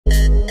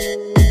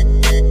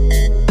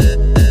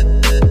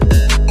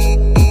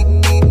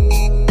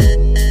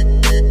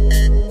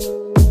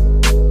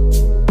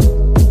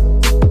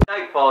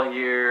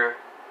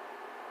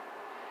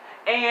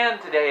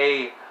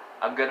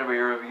I'm going to be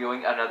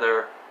reviewing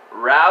another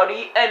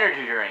Rowdy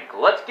energy drink.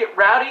 Let's get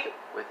rowdy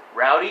with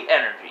Rowdy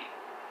Energy.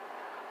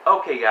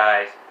 Okay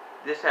guys,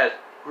 this has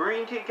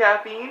green tea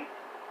caffeine,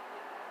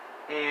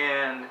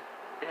 and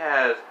it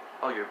has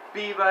all your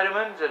B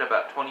vitamins at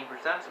about 20%,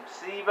 some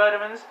C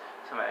vitamins,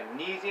 some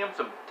magnesium,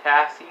 some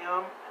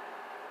potassium,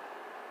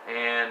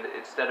 and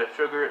instead of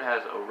sugar it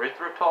has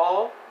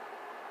erythritol,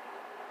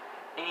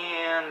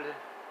 and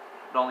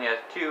it only has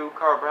 2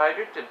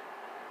 carbohydrates and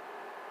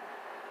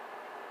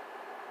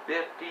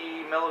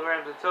 50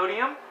 milligrams of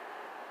sodium,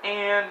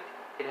 and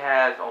it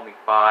has only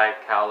 5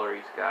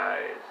 calories,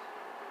 guys.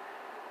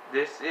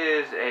 This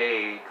is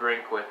a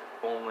drink with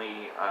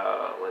only,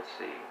 let's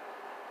see,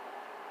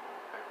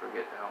 I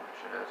forget how much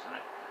it has in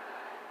it.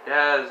 It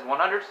has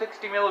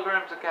 160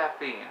 milligrams of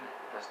caffeine.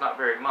 That's not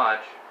very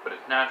much, but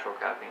it's natural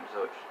caffeine,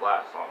 so it just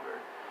lasts longer.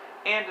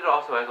 And it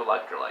also has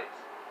electrolytes.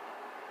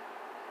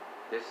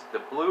 This is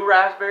the blue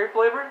raspberry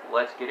flavor.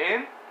 Let's get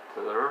in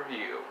to the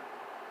review.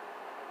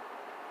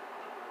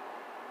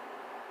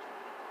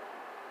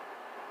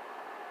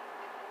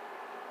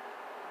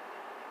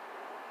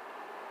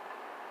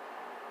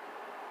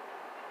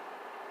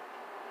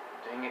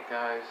 Dang it,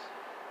 guys.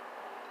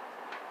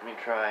 Let me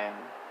try and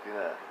do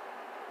that.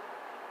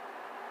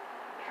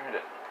 Try to.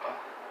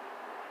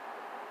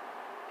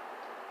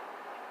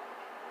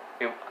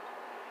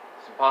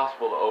 It's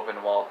impossible to open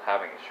while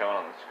having it shown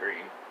on the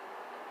screen.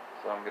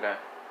 So I'm gonna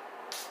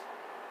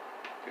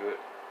do it.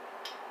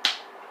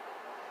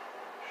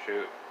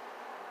 Shoot.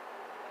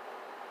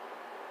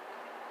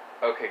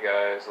 Okay,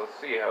 guys, let's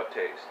see how it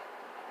tastes.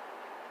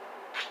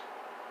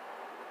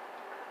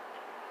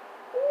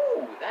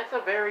 Ooh, that's a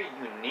very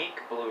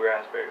unique blue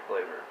raspberry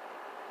flavor.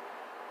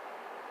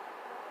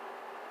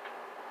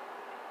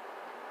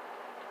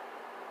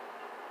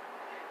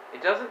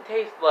 It doesn't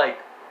taste like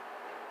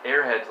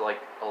Airheads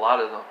like a lot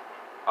of the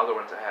other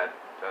ones I had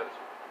does.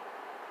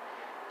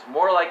 It's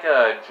more like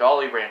a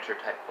Jolly Rancher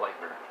type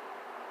flavor,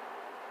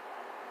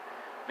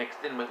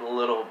 mixed in with a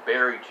little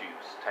berry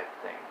juice type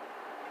thing.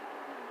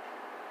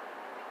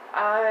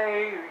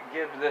 I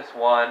give this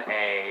one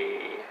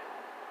a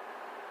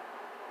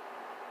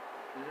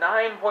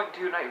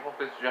 9.2 Night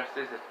Focus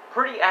Justice. It's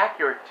pretty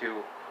accurate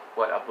to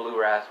what a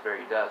blue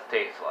raspberry does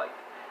taste like.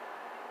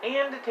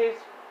 And it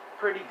tastes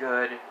pretty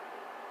good,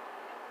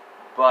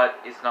 but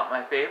it's not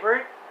my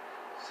favorite.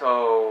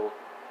 So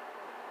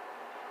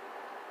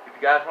if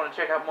you guys want to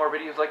check out more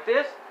videos like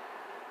this,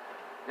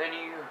 then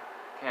you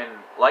can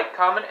like,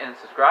 comment, and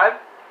subscribe.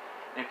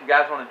 And if you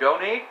guys want to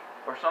donate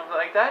or something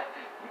like that,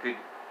 you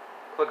could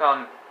click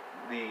on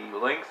the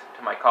links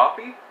to my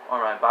coffee or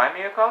my Buy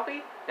Me a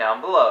Coffee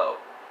down below.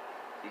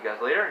 See you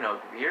guys later. No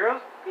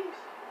heroes. Peace.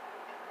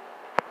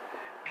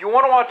 If you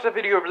want to watch that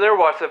video over there,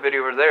 watch that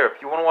video over there.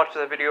 If you want to watch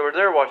that video over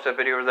there, watch that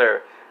video over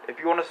there. If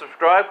you want to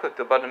subscribe, click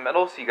the button in the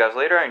middle. See you guys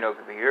later. I know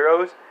could be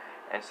heroes,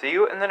 and see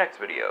you in the next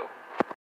video.